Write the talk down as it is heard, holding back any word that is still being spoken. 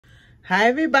Hi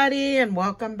everybody, and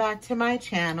welcome back to my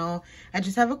channel. I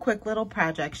just have a quick little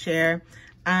project share.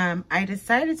 I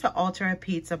decided to alter a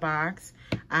pizza box.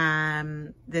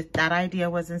 That idea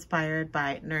was inspired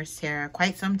by Nurse Sarah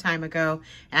quite some time ago,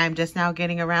 and I'm just now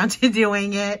getting around to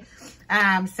doing it.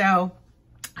 So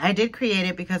I did create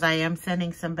it because I am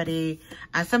sending somebody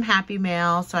some happy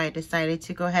mail, so I decided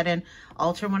to go ahead and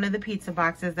alter one of the pizza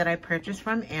boxes that I purchased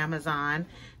from Amazon.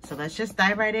 So let's just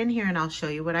dive right in here and I'll show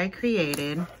you what I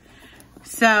created.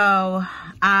 So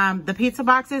the pizza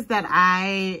boxes that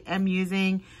I am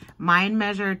using, mine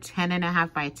measured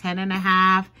 10.5 by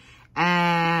 10.5,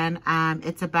 and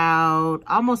it's about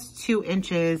almost 2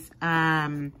 inches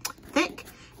thick.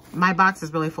 My box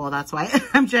is really full, that's why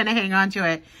I'm trying to hang on to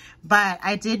it. But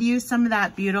I did use some of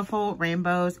that beautiful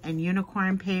rainbows and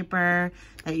unicorn paper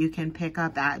that you can pick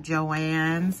up at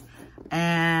Joann's.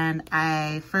 And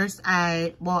I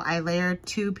layered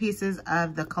 2 pieces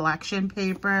of the collection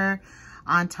paper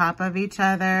on top of each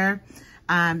other.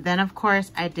 Then of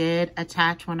course I did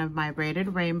attach one of my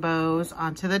braided rainbows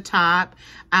onto the top.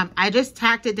 I just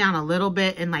tacked it down a little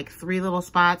bit in like 3 little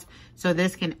spots, so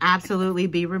this can absolutely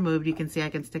be removed. You can see I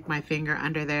can stick my finger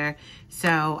under there,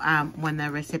 so when the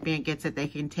recipient gets it, they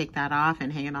can take that off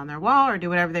and hang it on their wall or do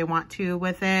whatever they want to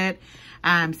with it.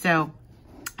 So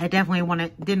I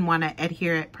definitely didn't want to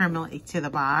adhere it permanently to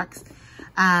the box.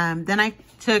 Then I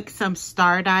took some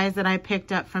star dies that I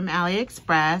picked up from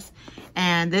AliExpress,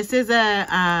 and this is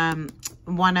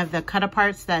one of the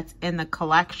cut-aparts that's in the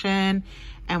collection.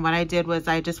 And what I did was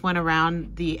I just went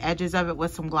around the edges of it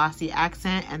with some glossy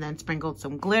accent and then sprinkled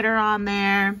some glitter on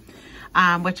there,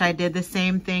 which I did the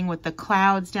same thing with the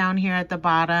clouds down here at the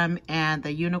bottom and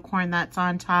the unicorn that's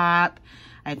on top.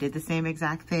 I did the same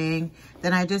exact thing.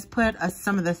 Then I just put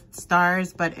some of the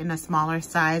stars, but in a smaller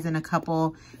size, in a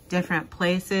couple different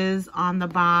places on the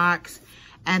box.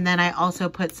 And then I also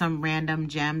put some random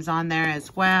gems on there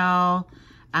as well,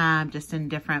 just in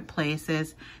different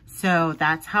places. So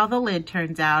that's how the lid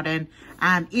turns out. And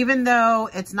even though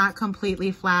it's not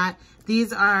completely flat,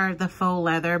 these are the faux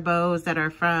leather bows that are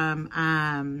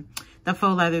from the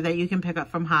faux leather that you can pick up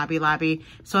from Hobby Lobby.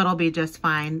 So it'll be just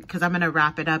fine because I'm going to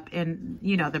wrap it up in,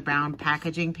 the brown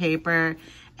packaging paper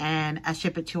and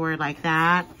ship it to her like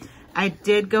that. I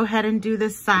did go ahead and do the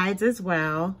sides as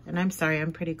well. And I'm sorry,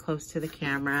 I'm pretty close to the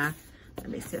camera. Let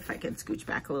me see if I can scooch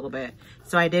back a little bit.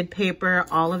 So I did paper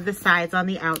all of the sides on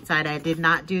the outside. I did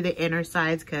not do the inner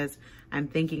sides because I'm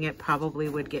thinking it probably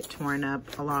would get torn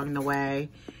up along the way.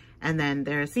 And then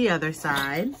there's the other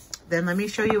side. Then let me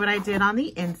show you what I did on the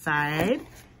inside.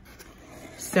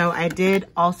 So I did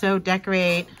also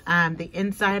decorate the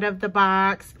inside of the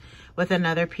box with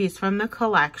another piece from the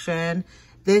collection.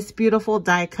 This beautiful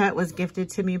die cut was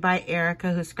gifted to me by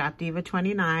Erica, who scrapped Diva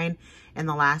 29 in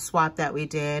the last swap that we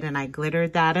did. And I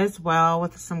glittered that as well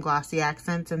with some glossy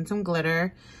accents and some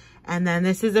glitter. And then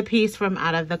this is a piece from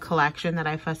out of the collection that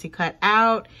I fussy cut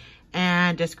out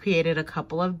and just created a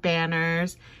couple of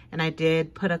banners. And I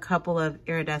did put a couple of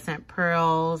iridescent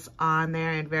pearls on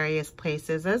there in various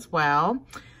places as well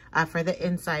for the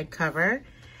inside cover.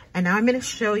 And now I'm going to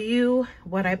show you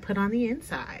what I put on the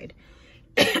inside.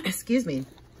 Excuse me.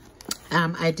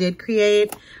 I did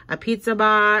create a pizza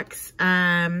box,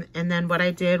 and then what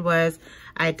I did was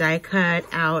I die cut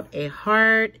out a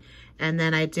heart, and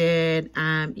then I did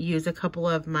use a couple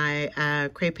of my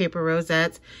crepe paper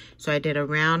rosettes. So I did a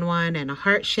round one and a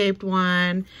heart-shaped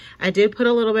one. I did put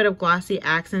a little bit of glossy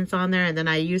accents on there, and then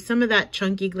I used some of that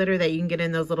chunky glitter that you can get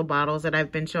in those little bottles that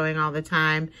I've been showing all the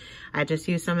time. I just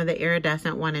used some of the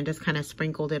iridescent one and just kind of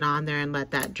sprinkled it on there and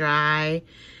let that dry.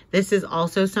 This is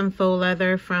also some faux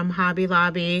leather from Hobby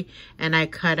Lobby, and I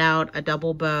cut out a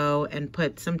double bow and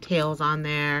put some tails on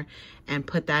there and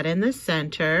put that in the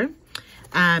center.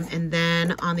 And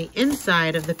then on the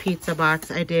inside of the pizza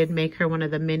box, I did make her one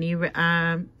of the mini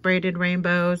braided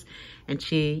rainbows, and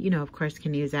she, of course,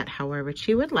 can use that however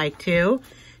she would like to.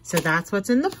 So that's what's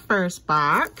in the first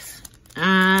box.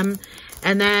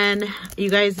 And then you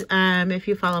guys, if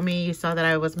you follow me, you saw that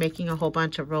I was making a whole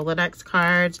bunch of Rolodex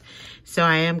cards. So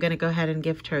I am going to go ahead and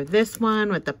gift her this one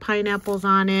with the pineapples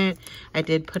on it. I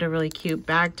did put a really cute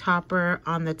bag topper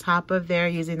on the top of there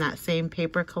using that same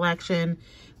paper collection,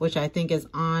 which I think is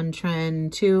on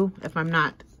trend too, if I'm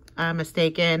not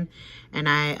mistaken. And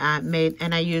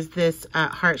I used this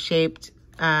heart-shaped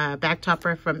bag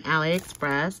topper from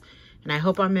AliExpress. And I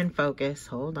hope I'm in focus.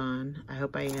 Hold on. I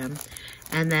hope I am.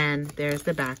 And then there's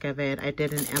the back of it. I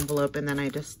did an envelope, and then I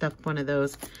just stuffed one of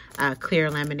those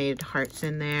clear laminated hearts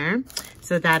in there.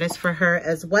 So that is for her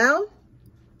as well.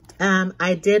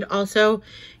 I did also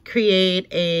create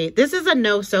this is a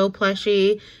no-sew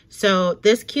plushie. So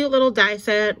this cute little die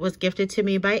set was gifted to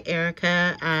me by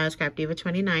Erica, Scrap Diva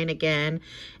 29 again,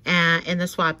 in the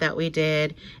swap that we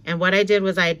did. And what I did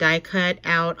was I die cut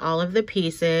out all of the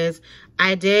pieces.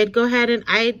 I did go ahead and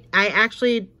I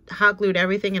actually hot glued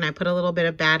everything, and I put a little bit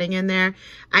of batting in there.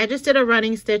 I just did a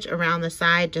running stitch around the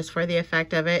side just for the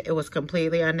effect of it. It was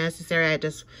completely unnecessary. I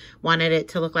just wanted it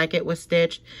to look like it was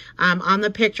stitched. On the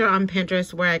picture on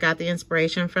Pinterest where I got the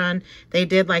inspiration from, they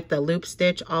did like the loop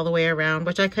stitch all the way around,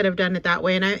 which I could have done it that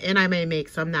way, and I may make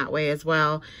some that way as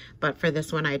well. But for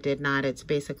this one, I did not. It's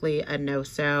basically a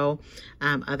no-sew,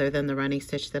 other than the running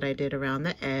stitch that I did around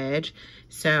the edge.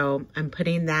 So I'm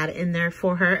putting that in there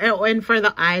for her. Oh, and for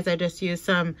the eyes, I just used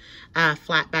some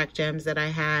flat back gems that I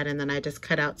had, and then I just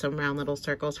cut out some round little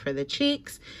circles for the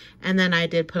cheeks. And then I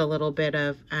did put a little bit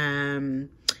of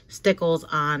stickles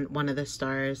on one of the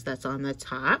stars that's on the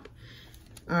top.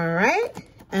 All right.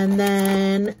 And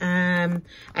then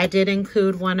I did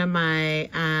include one of my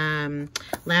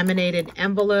laminated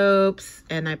envelopes,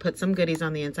 and I put some goodies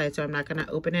on the inside, so I'm not going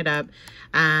to open it up.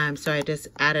 So I just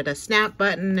added a snap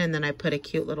button, and then I put a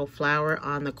cute little flower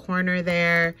on the corner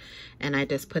there, and I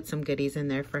just put some goodies in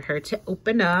there for her to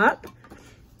open up.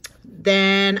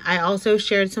 Then I also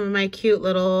shared some of my cute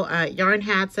little yarn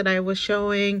hats that I was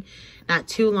showing not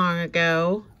too long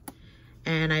ago,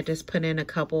 and I just put in a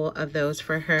couple of those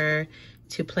for her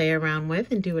to play around with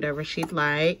and do whatever she'd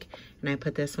like. And I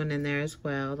put this one in there as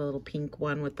well, the little pink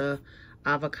one with the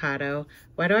avocado.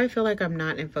 Why do I feel like I'm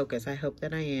not in focus? I hope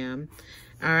that I am.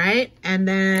 All right, and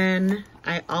then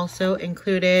I also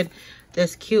included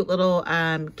this cute little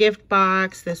gift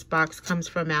box. This box comes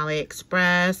from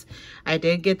AliExpress. I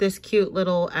did get this cute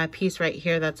little piece right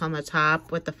here that's on the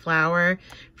top with the flower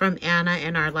from Anna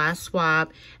in our last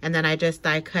swap. And then I just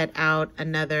die cut out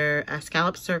another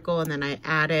scallop circle, and then I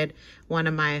added one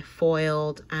of my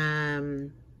foiled,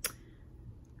 or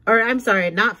I'm sorry,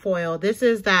 not foiled. This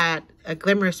is that a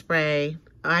glimmer spray.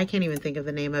 I can't even think of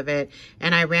the name of it.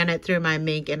 And I ran it through my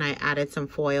Mink, and I added some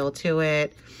foil to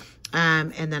it.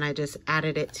 And then I just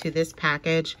added it to this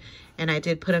package, and I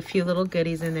did put a few little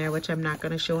goodies in there, which I'm not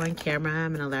going to show on camera.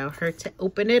 I'm going to allow her to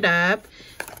open it up,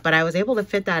 but I was able to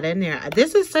fit that in there.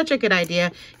 This is such a good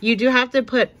idea. You do have to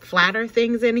put flatter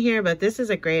things in here, but this is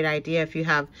a great idea if you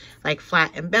have like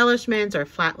flat embellishments or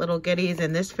flat little goodies,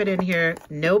 and this fit in here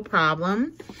no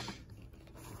problem.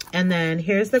 And then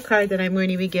here's the card that I'm going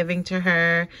to be giving to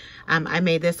her. I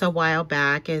made this a while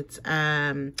back. It's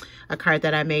a card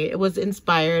that I made. It was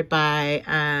inspired by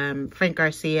Frank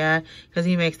Garcia, because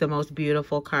he makes the most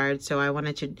beautiful cards. So I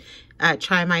wanted to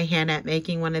try my hand at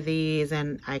making one of these,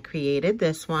 and I created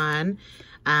this one.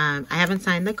 I haven't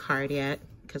signed the card yet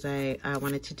because I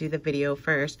wanted to do the video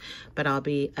first, but I'll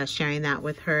be sharing that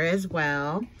with her as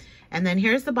well. And then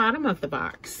here's the bottom of the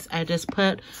box. I just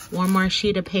put one more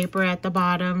sheet of paper at the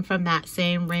bottom from that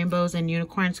same Rainbows and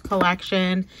Unicorns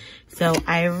collection. So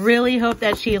I really hope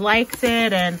that she likes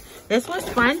it. And this was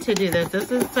fun to do this.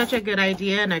 This is such a good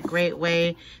idea and a great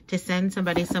way to send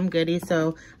somebody some goodies.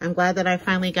 So I'm glad that I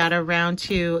finally got around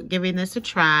to giving this a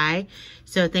try.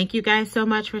 So thank you guys so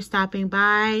much for stopping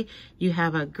by. You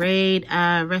have a great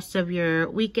rest of your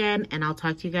weekend, and I'll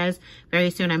talk to you guys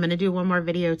very soon. I'm going to do one more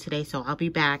video today, so I'll be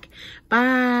back.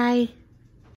 Bye.